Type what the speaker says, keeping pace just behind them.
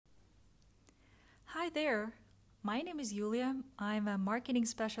Hi there, my name is Yulia. I'm a marketing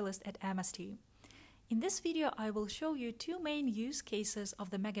specialist at MST. In this video, I will show you two main use cases of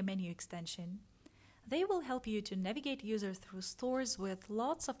the Mega Menu extension. They will help you to navigate users through stores with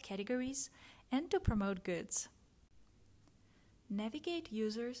lots of categories and to promote goods. Navigate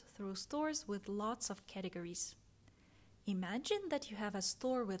users through stores with lots of categories. Imagine that you have a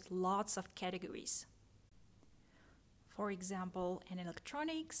store with lots of categories. For example, an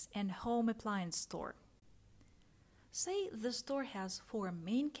electronics and home appliance store. Say the store has 4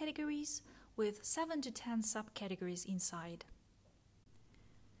 main categories with 7 to 10 subcategories inside.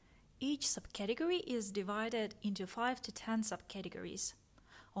 Each subcategory is divided into 5 to 10 subcategories.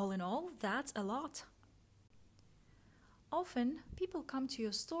 All in all, that's a lot. Often, people come to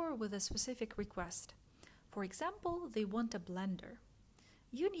your store with a specific request. For example, they want a blender.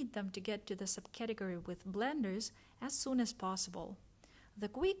 You need them to get to the subcategory with blenders as soon as possible. The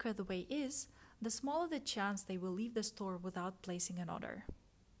quicker the way is, the smaller the chance they will leave the store without placing an order.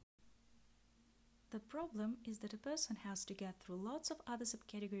 The problem is that a person has to get through lots of other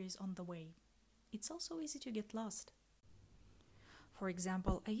subcategories on the way. It's also easy to get lost. For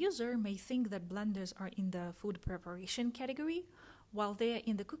example, a user may think that blenders are in the food preparation category while they are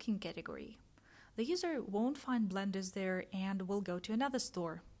in the cooking category. The user won't find blenders there and will go to another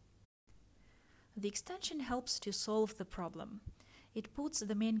store. The extension helps to solve the problem. It puts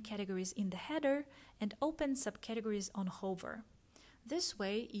the main categories in the header and opens subcategories on hover. This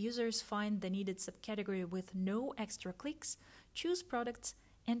way, users find the needed subcategory with no extra clicks, choose products,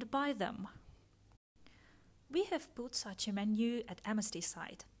 and buy them. We have put such a menu at MST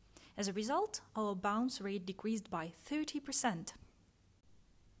site. As a result, our bounce rate decreased by 30%.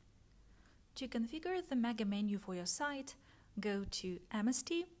 To configure the Mega Menu for your site, go to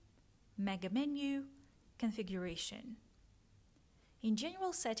MST, Mega Menu, Configuration. In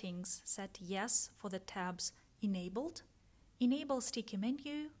General Settings, set Yes for the tabs Enabled, Enable Sticky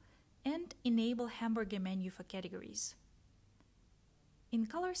Menu, and Enable Hamburger Menu for categories. In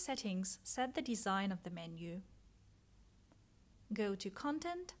Color Settings, set the design of the menu. Go to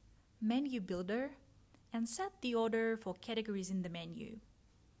Content, Menu Builder, and set the order for categories in the menu.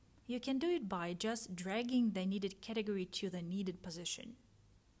 You can do it by just dragging the needed category to the needed position.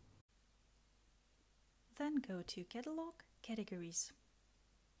 Then go to Catalog, Categories.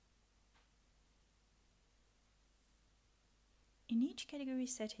 In each category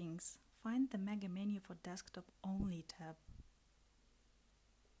settings, find the Mega Menu for Desktop Only tab.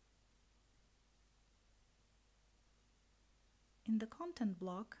 In the Content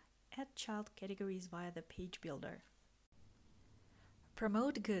block, add child categories via the Page Builder.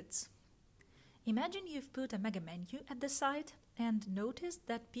 Promote goods. Imagine you've put a Mega Menu at the site and noticed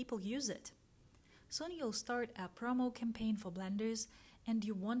that people use it. Soon you'll start a promo campaign for blenders and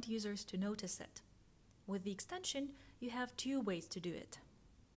you want users to notice it. With the extension, you have 2 ways to do it.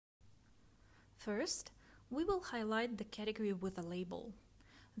 First, we will highlight the category with a label.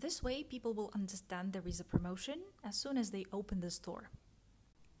 This way, people will understand there is a promotion as soon as they open the store.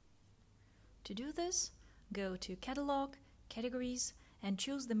 To do this, go to Catalog, Categories, and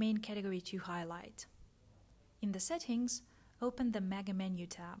choose the main category to highlight. In the settings, open the Mega Menu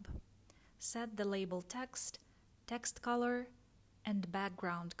tab. Set the label text, text color, and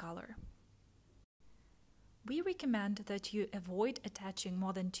background color. We recommend that you avoid attaching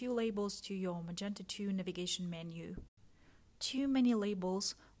more than 2 labels to your Magento 2 navigation menu. Too many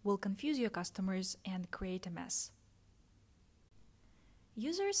labels will confuse your customers and create a mess.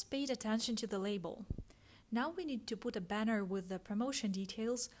 Users paid attention to the label. Now we need to put a banner with the promotion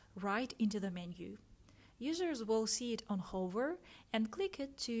details right into the menu. Users will see it on hover and click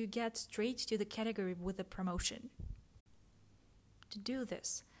it to get straight to the category with the promotion. To do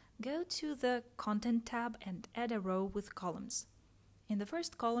this, go to the Content tab and add a row with columns. In the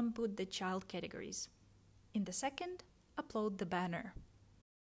first column, put the child categories. In the second, upload the banner.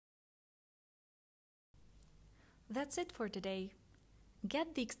 That's it for today.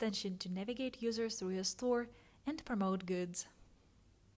 Get the extension to navigate users through your store and promote goods.